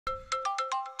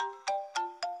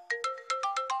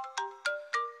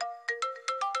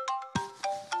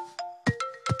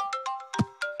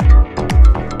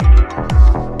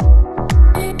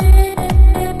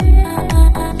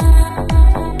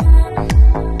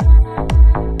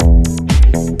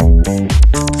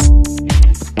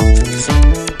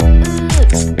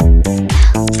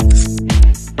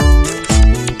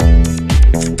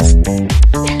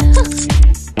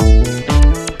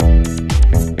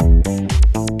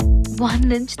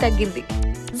1 inch తగ్గింది.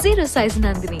 0 size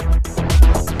Nandini.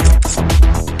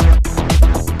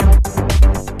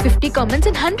 50 comments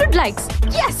and 100 likes.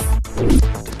 Yes!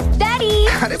 Daddy,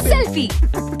 selfie.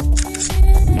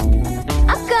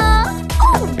 Akka.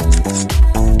 Oh.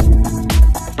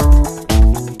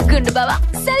 Gundu baba,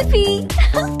 selfie.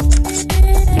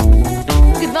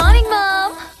 Good morning,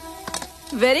 mom.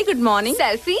 Very good morning.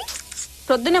 Selfie.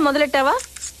 పొద్దునే మొదలెట్టావా?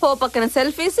 ఓ పక్కన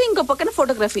selfies, ఇంకో పక్కన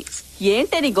photography.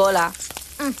 ఏంటని గోలా?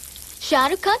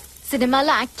 షారుఖ్ ఖాన్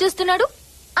సినిమాలో act చేస్తున్నాడు,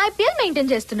 IPL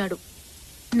మెయింటైన్ చేస్తున్నాడు.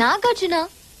 Nagarjuna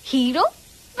hero,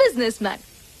 business man.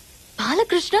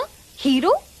 Balakrishna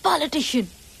hero,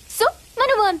 politician. So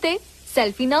మనం అంతే.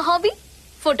 సెల్ఫీ నా హాబీ,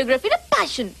 ఫోటోగ్రఫీ నా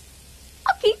passion.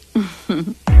 Okay.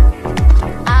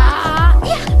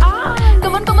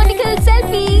 Come on, Nikhil,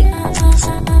 selfie.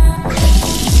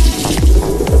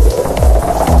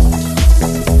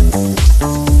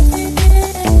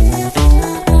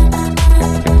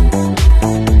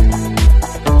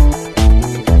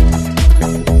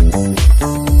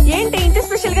 ఏంటి ఇంత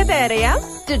స్పెషల్ గా తయారయ్యా?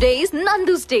 Today is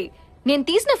Nandu's day. నేను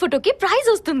తీసిన ఫోటోకి ప్రైజ్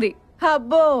వస్తుంది.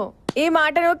 అబ్బో, ఈ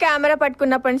మాట నువ్వు కెమెరా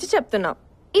పట్టుకున్నప్పటి నుంచి చెప్తున్నావు.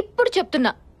 ఇప్పుడు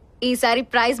చెప్తున్నా, ఈసారి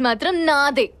ప్రైజ్ మాత్రం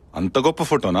నాదే. అంత గొప్ప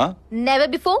ఫోటోనా? Never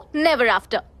before, never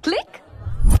after. Click.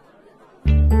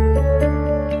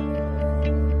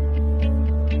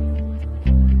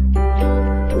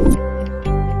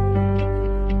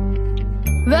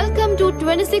 Welcome to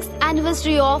 26th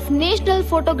anniversary of National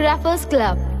Photographers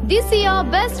Club. This year,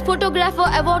 Best Photographer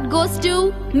Award goes to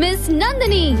Miss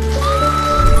Nandini.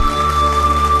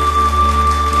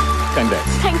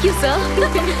 Congrats. Thank you, sir.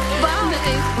 Wow.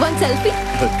 One selfie.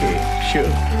 Okay,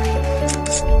 sure.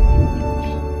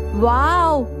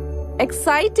 Wow,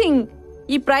 exciting.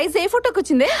 ఈ praise ఏ ఫోటోకి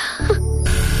వచ్చింది?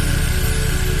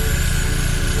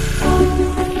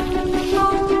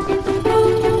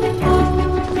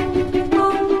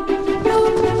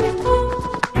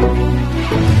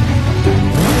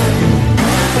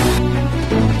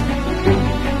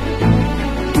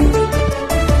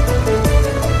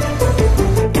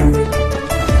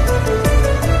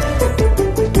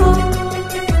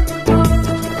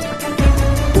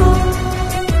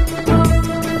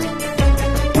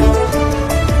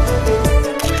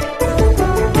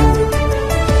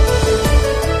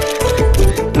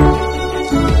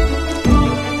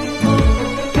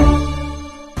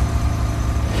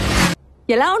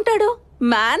 ఎలా ఉంటాడు?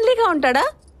 మ్యాన్లీగా ఉంటాడా?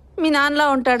 మీ నాన్నలా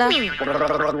ఉంటాడా?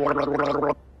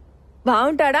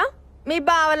 బాగుంటాడా? మీ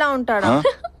బావలా ఉంటాడా?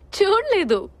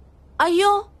 చూడలేదు.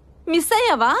 అయ్యో, మిస్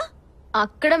అయ్యావా?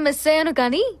 అక్కడ మిస్ అయ్యాను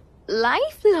కానీ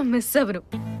లైఫ్ లో మిస్ అవ్వను.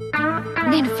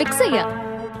 నేను ఫిక్స్ అయ్యా,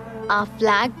 ఆ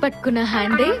ఫ్లాగ్ పట్టుకున్న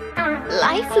హ్యాండే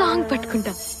లైఫ్ లాంగ్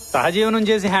పట్టుకుంటా. సహజీవనం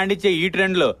చేసి హ్యాండ్ ఇచ్చే ఈ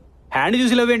ట్రెండ్ లో హ్యాండ్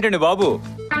చూసి లవ్ ఏంటండి బాబు?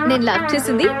 నేను లవ్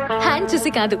చేసింది హ్యాండ్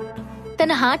చూసి కాదు,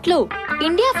 తన హార్ట్ లో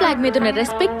ఇండియా ఫ్లాగ్ మీద ఉన్న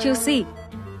రెస్పెక్ట్ చూసి,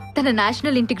 తన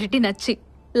నేషనల్ ఇంటిగ్రిటీ నచ్చి.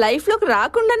 లైఫ్ లోకి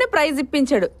రాకుండానే ప్రైజ్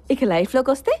ఇప్పించాడు, ఇక లైఫ్ లోకి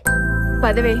వస్తే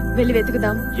పదవే వెళ్ళి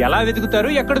వెతుకుదాం. ఎలా వెతుకుతారు?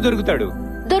 ఎక్కడ దొరుకుతాడు?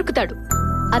 దొరుకుతాడు.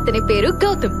 అతని పేరు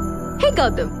గౌతమ్. హే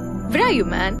Gautam, where are you,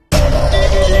 man?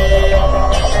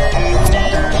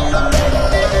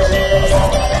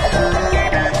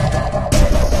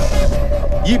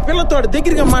 ఈ పిల్లతో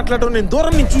దగ్గరగా మాట్లాడటం నేను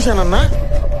దూరం నుంచి చూశానన్నా.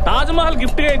 తాజ్ మహల్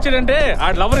గిఫ్ట్ గా ఇచ్చాడంటే ఆ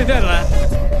లవర్ ఇదే అన్నా.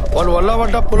 వాళ్ళు వల్ల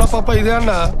పడ్డ పులపప్ప ఇదే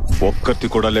అన్నా. ఒక్కటి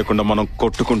కూడా లేకుండా మనం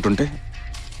కొట్టుకుంటుంటే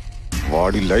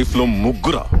వాడి లైఫ్ లో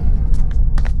ముగ్గురా.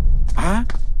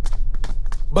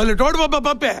 బలి తోడు బాబా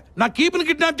పప్పే, నా కీపుని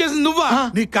కిడ్నాప్ చేసింది నువ్వా?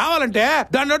 నీకు కావాలంటే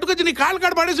దాన్ని అట్టుకొచ్చి నీ కాలు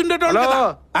కాడ పడేసి ఉండేటోడు.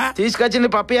 తీసుకొచ్చింది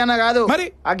పప్పి అన్న కాదు, మరి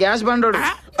ఆ గ్యాస్ బండోడు.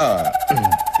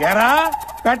 ఎరా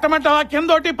పెట్టమంటావా?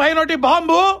 కిందోటి పైనోటి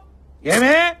బాంబు.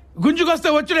 ఏమే గుంజుకొస్తే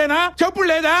వచ్చుడేనా? చెప్పుడు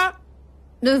లేదా?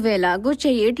 నువ్వెలాగూ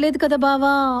చెయ్యట్లేదు కదా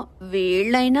బావా,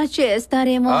 వీళ్ళైనా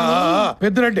చేస్తారేమో.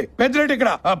 పెద్దిరెడ్డి పెద్దిరెడ్డి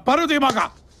ఇక్కడ పరువు తీమాక.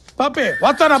 పప్పి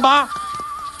వస్తానబ్బా.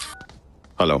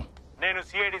 హలో, నేను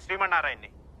సిఐడి శ్రీమన్నారాయణ్ని.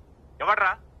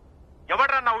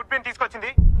 ఎవడ్రా నా ఉడ్బిని తీసుకొచ్చింది?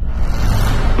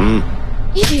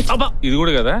 అబ్బా, ఇది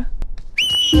కూడా కదా.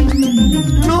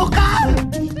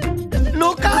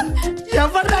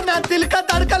 ఎవడ్రా నా తిలక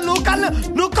తడక నూకల్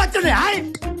నూకొచ్చునే?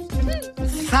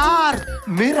 సార్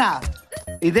మీరా?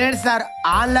 ఇదేంటి సార్,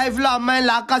 ఆ లైఫ్ లో అమ్మాయిని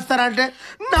లాక్కొస్తారంటే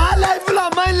నా లైఫ్ లో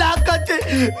అమ్మాయిని లాక్కొచ్చి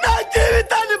నా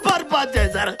జీవితాన్ని బర్బాద్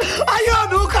చేశారు. అయ్యో,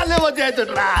 నువ్వు కళ్ళేమో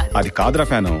చేతుడ్రా. అది కాదురా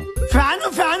ఫ్యాను. ఫ్యాను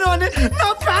ఫ్యాను అని నా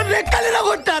ఫ్యాన్ రెక్కలిలో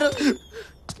కొట్టారు.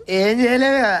 ఏం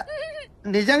చేయలేదు కదా,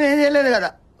 నిజంగా ఏం చేయలేదు కదా.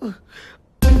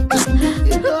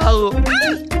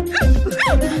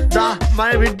 మన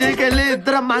ఇంటికి వెళ్ళి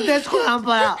ఇద్దరం మందేసుకున్నాం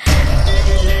పా.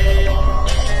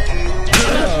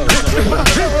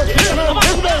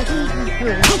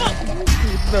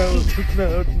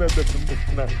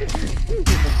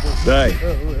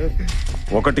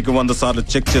 ఒకటికి 100 సార్లు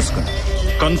చెక్ చేసుకుని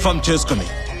కన్ఫర్మ్ చేసుకుని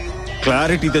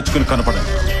క్లారిటీ తెచ్చుకుని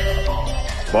కనపడండి.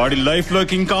 వాడి లైఫ్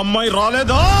లోకి ఇంకా అమ్మాయి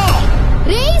రాలేదా?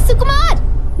 రే సుకుమార్,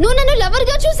 నువ్వు నన్ను లవర్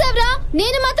గా చూసావురా,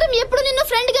 నేను మాత్రం ఎప్పుడు నిన్ను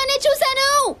ఫ్రెండ్ గానే చూసాను.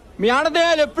 మీ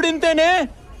ఆడదేయాలు ఎప్పుడు ఇంతేనే,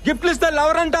 గిఫ్ట్లు ఇస్తే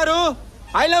లవర్ అంటారు,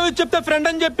 ఐ లవ్ యూ చెప్తే ఫ్రెండ్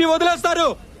అని చెప్పి వదిలేస్తారు.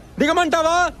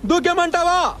 దిగమంటావా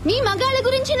దూకేమంటావా? మీ మగాళ్ళ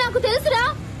గురించి నాకు తెలుసురా.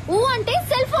 ఊ అంటే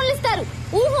సెల్ ఫోన్లు ఇస్తారు,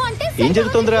 ఊహు అంటే ఏం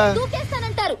జరుగుతుందిరా?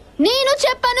 దూకేస్తానంటారు. నేను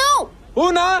చెప్పను.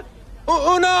 ఊనా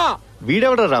ఊనా.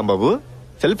 వీడెవడా రాంబాబు?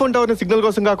 సెల్ ఫోన్ టవర్ ని సిగ్నల్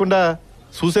కోసం కాకుండా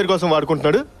సూసైడ్ కోసం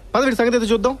వాడుకుంటున్నాడు. పద వీడి సంగతి అయితే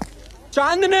చూద్దాం.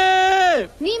 చాందిని,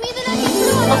 నీ మీద నాకు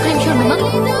ఎప్పుడూ ఒక నిమిషం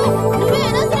నువ్వే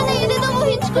అనవసరంగా ఏదేదో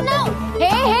ఊహించుకున్నావు.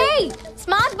 హే హే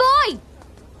స్మార్ట్ బాయ్,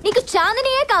 నీకు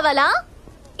చాందినియే కావాలా?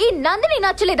 ఈ నందిని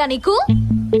నచ్చలేదా నీకు?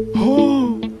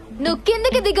 నువ్వు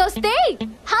కిందకి దిగొస్తే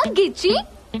హగ్ ఇచ్చి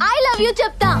ఐ లవ్ యూ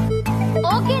చెప్తా.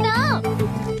 ఓకేనా?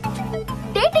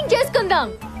 డేటింగ్ చేసుకుందాం.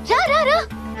 రా రా రా.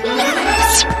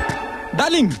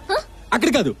 డార్లింగ్, అక్కడ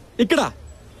కాదు ఇక్కడ.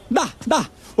 దా దా,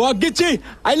 ఓ అగ్గిచ్చి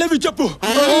ఐ లవ్ యూ చెప్పు.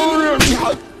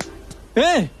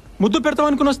 ఏ ముద్దు పెడతాం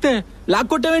అనుకుని వస్తే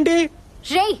లాక్కొట్టావేంటి?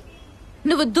 రే,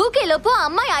 నువ్వు దూకేలోపు ఆ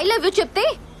అమ్మాయి ఐ లవ్ యూ చెప్తే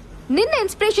నిన్న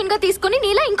ఇన్స్పిరేషన్ గా తీసుకుని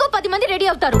నీలా ఇంకో 10 మంది రెడీ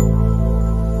అవుతారు.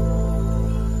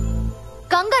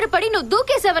 కంగారు పడి నువ్వు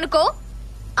దూకేసావనుకో,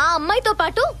 ఆ అమ్మాయితో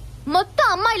పాటు మొత్తం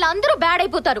అమ్మాయిలు అందరూ బ్యాడ్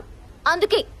అయిపోతారు.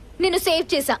 అందుకే నిన్ను సేవ్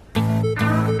చేశా.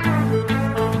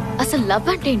 అసలు లవ్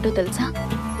అంటే ఏంటో తెలుసా?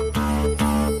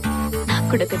 నాకు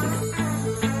కూడా తెలియదు.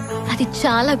 అది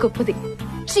చాలా గొప్పది.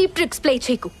 చీప్ ట్రిక్స్ ప్లే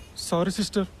చేయకు. Sorry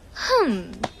sister.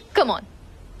 Come on.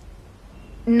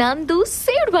 నందు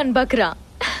saved one Bakra.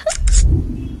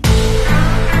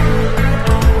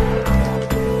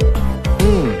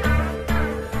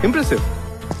 Impressive.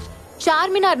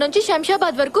 Charminar నుంచి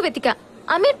శంషాబాద్ వరకు వెతికా,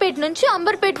 అమీర్పేట్ నుంచి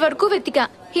అంబర్పేట్ వరకు వెతికా,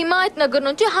 హిమాయత్ నగర్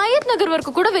నుంచి హయత్ నగర్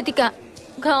వరకు కూడా వెతికా.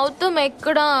 గౌతమ్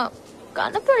ఎక్కడా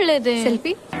కనపడలేదే.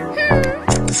 సెల్ఫీ.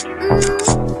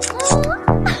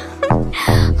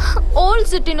 ఓల్డ్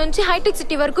సిటీ నుంచి హైటెక్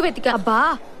సిటీ వరకు వెతికా. అబ్బా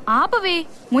ఆపవే,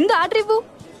 ముందు ఆర్డర్ ఇవ్వు.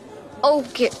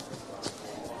 ఓకే.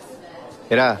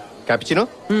 ఎరా cappuccino?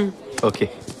 Okay,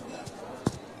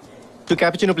 2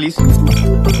 cappuccino please.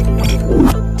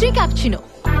 3 cappuccino.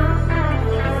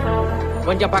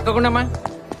 కొంచెం పక్కకుండమ్మా.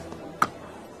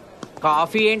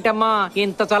 కాఫీ ఏంటమ్మా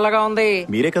ఇంత చల్లగా ఉంది?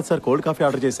 మీరే కదా సార్ కోల్డ్ కాఫీ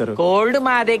ఆర్డర్ చేశారు. కోల్డ్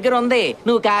మా దగ్గర ఉంది,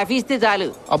 నువ్వు కాఫీ ఇస్తే చాలు.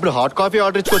 అప్పుడు హాట్ కాఫీ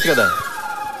ఆర్డర్ ఇచ్చుకోవచ్చు కదా.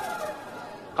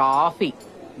 కాఫీ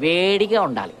వేడిగా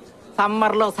ఉండాలి,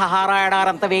 సమ్మర్ లో సహారా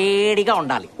ఎడారంత వేడిగా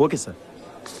ఉండాలి. Okay sir.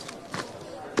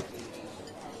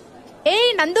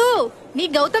 ఏయ్ నందు, నీ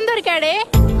గౌతమ్ దొరికాడే.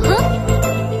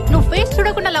 నువ్వు ఫేస్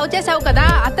చూడకుండా లవ్ చేసావు కదా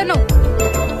అతను.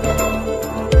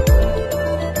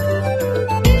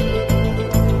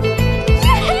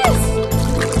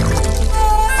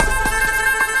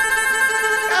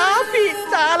 కాఫీ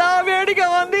చాలా వేడిగా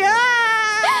ఉంది.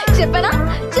 చెప్పనా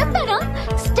చెప్పనా,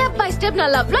 స్టెప్ బై స్టెప్ నా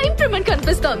లవ్ లో ఇంప్రూవ్మెంట్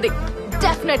కనిపిస్తోంది.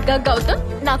 డెఫినెట్ గా గౌతమ్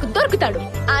నాకు దొరుకుతాడు.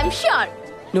 I'm sure.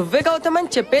 నువ్వే గౌతమ్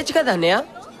అని చెప్పేచ్చు కదా అన్నయ్య.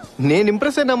 నేను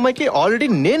ఇంప్రెస్ అయిన అమ్మాయికి ఆల్రెడీ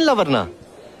నేను లవర్నా?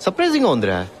 సర్ప్రైజింగ్ గా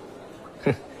ఉందిరా.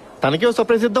 తనకే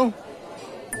సర్ప్రైజ్ ఇద్దాం.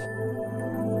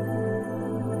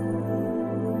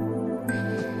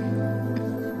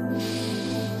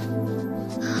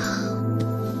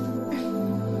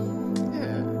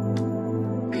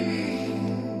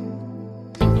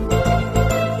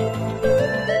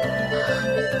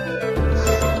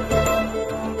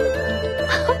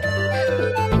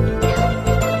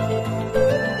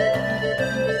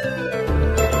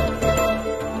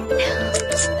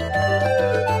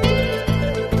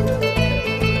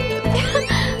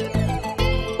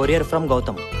 Courier from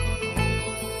Gautam.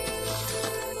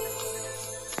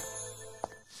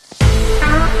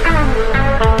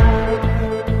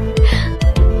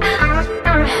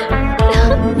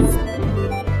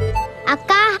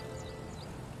 అక్క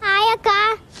హాయ్. అక్క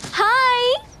హాయ్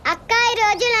అక్క, ఈ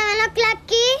రోజు 11 o'clock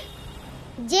కి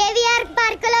జేవిఆర్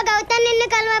పార్క్ లో గౌతమ్ నిన్ను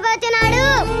కలవబోతున్నాడు.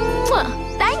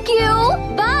 Thank you,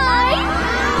 bye.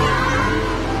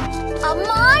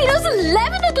 అమ్మా, ఈరోజు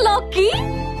 11 o'clock కి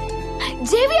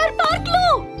జేవిఆర్ పార్క్ లో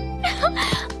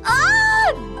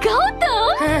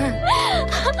గౌతమ్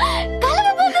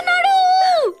కలవబోతున్నాడు.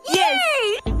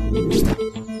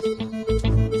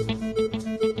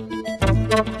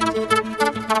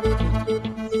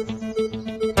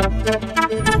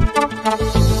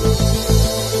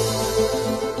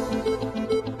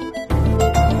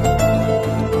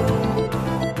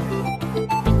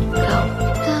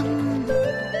 గౌతమ్,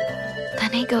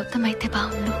 తనే గౌతమ్ అయితే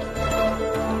బాగుండు.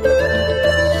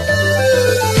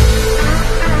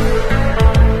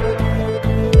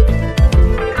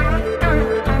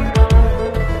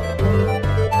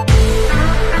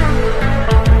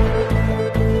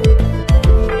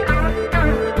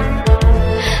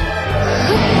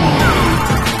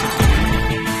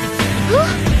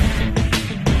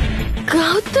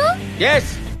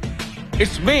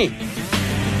 It's me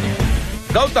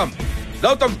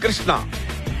Gautam Krishna.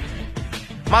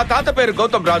 మా తాత పేరు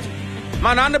గౌతమ్ రాజు,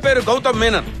 మా నాన్న పేరు గౌతమ్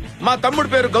మేనన్, మా తమ్ముడు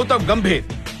పేరు గౌతమ్ గంభీర్.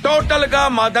 టోటల్ గా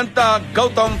మాదంతా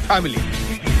గౌతమ్ ఫ్యామిలీ.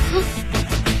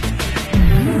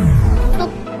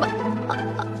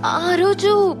 ఆ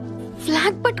రోజు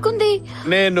ఫ్లాగ్ పట్టుకుంది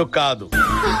నేను కాదు,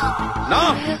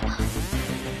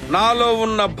 నాలో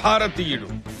ఉన్న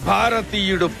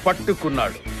భారతీయుడు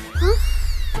పట్టుకున్నాడు.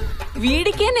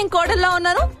 వీడికే నేను కోడల్లా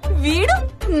ఉన్నాను, వీడు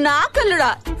నా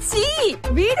కల్లుడా. చీ,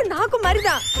 వీడు నాకు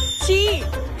మరిదా. చీ.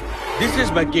 This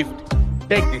is my gift,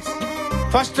 take this.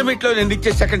 First meet లో నేను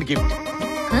ఇచ్చే second gift.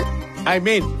 I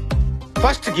mean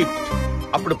first gift.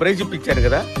 అప్పుడు ప్రైజ్ ఇప్పించారు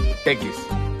కదా, టేక్ దిస్.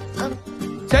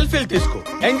 సెల్ఫీలు తీసుకో,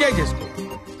 ఎంజాయ్ చేసుకో.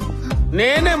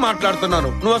 నేనే మాట్లాడుతున్నాను,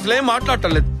 నువ్వు అసలు ఏం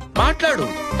మాట్లాడటలేదు. మాట్లాడు,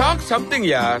 టాక్ సంథింగ్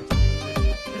యార్.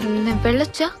 నేను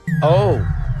వెళ్ళొచ్చా? ఓ,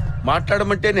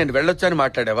 మాట్లాడమంటే నేను వెళ్ళొచ్చా అని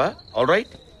మాట్లాడావా? All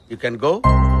right, you can go.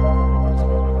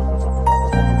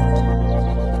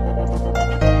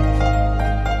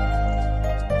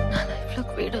 నా లైఫ్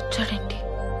లోకి వీడొచ్చాడేంటి?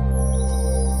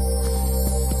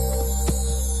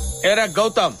 ఏరా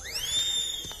గౌతమ్,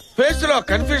 ఫేస్ లో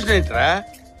కన్ఫ్యూజన్ ఏంట్రా?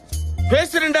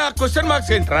 ఫేస్ నిండా క్వశ్చన్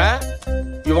మార్క్స్ ఏంట్రా?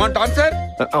 You want answer?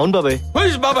 అవును బాబాయ్. హూ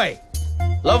ఇస్ బాబాయ్?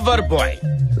 Lover boy.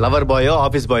 లవర్ బాయో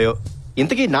ఆఫీస్ బాయో,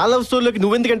 ఇంతకీ నా లవ్ స్టోరీలోకి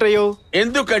నువ్వెందుకు ఎంటర్ అయ్యావు?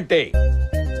 ఎందుకంటే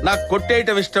నాకు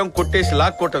కొట్టేయటం ఇష్టం, కొట్టేసి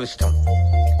లాక్కోవటం ఇష్టం.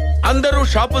 అందరూ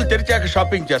షాపులు తెరిచాక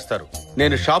షాపింగ్ చేస్తారు,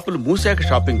 నేను షాపులు మూసాక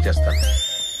షాపింగ్ చేస్తాను.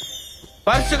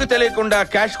 పర్సుకు తెలియకుండా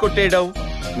క్యాష్ కొట్టేయడం,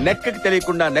 నెక్ కి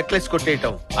తెలియకుండా నెక్లెస్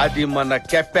కొట్టేయటం, అది మన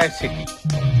capacity.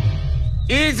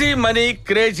 Easy money,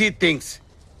 crazy things,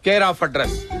 care of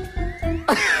address.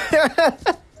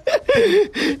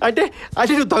 అంటే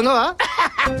నువ్వు దొంగవా?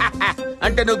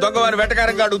 అంటే నువ్వు దొంగవాని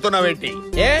వెటకారంగా అడుగుతున్నావేంటి?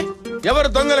 ఎవరు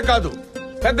దొంగలు కాదు.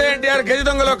 పెద్ద ఎన్టీఆర్ గజ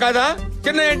దొంగలో కాదా,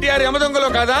 చిన్న ఎన్టీఆర్ యమ దొంగలో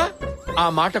కాదా? ఆ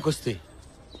మాటకొస్తే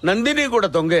నందిని కూడా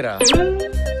దొంగేరా.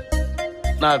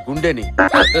 నా గుండెని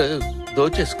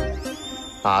దోచేసుకో.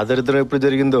 ఆ దరిద్రం ఎప్పుడు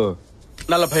జరిగిందో?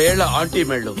 40 ఏళ్ల ఆంటీ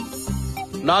మెళ్ళు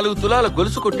 4 తులాల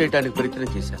గొలుసు కొట్టేయటానికి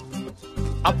ప్రయత్నం చేశాను.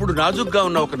 అప్పుడు నాజుగ్గా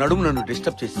ఉన్న ఒక నడుము నన్ను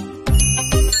డిస్టర్బ్ చేసింది.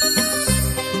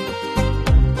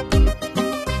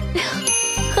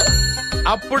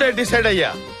 అప్పుడే డిసైడ్ అయ్యా,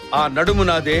 ఆ నడుము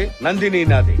నాదే, నందిని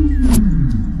నాదే.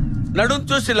 నడుము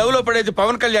చూసి లవ్ లో పడేది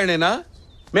పవన్ కళ్యాణేనా?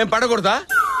 మేం పడకూడదా?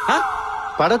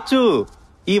 పడచ్చు.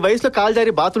 ఈ వయసులో కాలు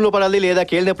జారి బాత్రూమ్ లో పడాలి, లేదా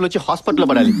కేళ్ళ నొప్పులు వచ్చి హాస్పిటల్లో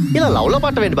పడాలి. ఇలా లవ్ లో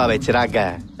పట్టవేంటి బాబాయ్ చిరాగ్గా?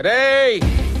 రేయ్,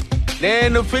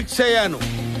 నేను ఫిక్స్ అయ్యాను.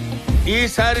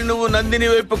 ఈసారి నువ్వు నందిని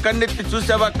వైపు కన్నెత్తి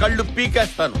చూసావా, కళ్ళు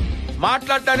పీకేస్తాను.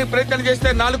 మాట్లాడటానికి ప్రయత్నం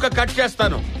చేస్తే నాలుక కట్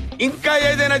చేస్తాను. ఇంకా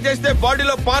ఏదైనా చేస్తే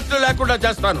బాడీలో పార్ట్లు లేకుండా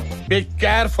చేస్తాను. Be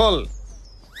careful.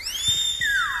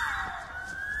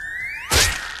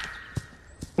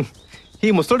 ఈ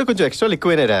ముసలోడు కొంచెం ఎక్స్ట్రా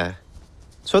ఎక్కువైనారా?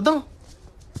 చూద్దాం.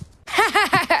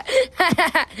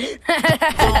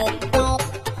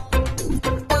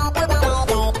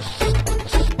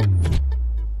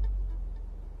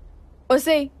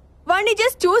 ఒసేయ్, వాడిని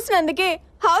జస్ట్ చూసినందుకే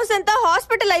హౌస్ అంతా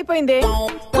హాస్పిటల్ అయిపోయింది.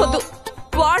 వద్దు,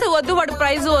 వాడు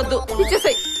ప్రైజ్ వద్దు,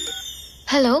 ఇచ్చేసాయి.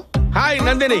 Hello, hi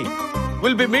Nandini,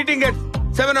 will be meeting at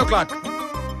 7 o'clock.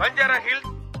 Banjara hills,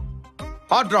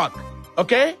 hot rock.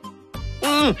 Okay?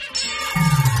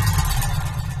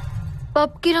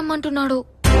 Pub కి రమ్మంటున్నాడు.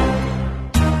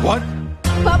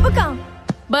 పబ్బకా?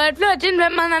 బర్డ్ ఫ్లూ వచ్చింది,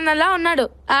 బ్రహ్మానందలా ఉన్నాడు.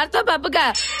 ఆర్తో పబ్బుగా.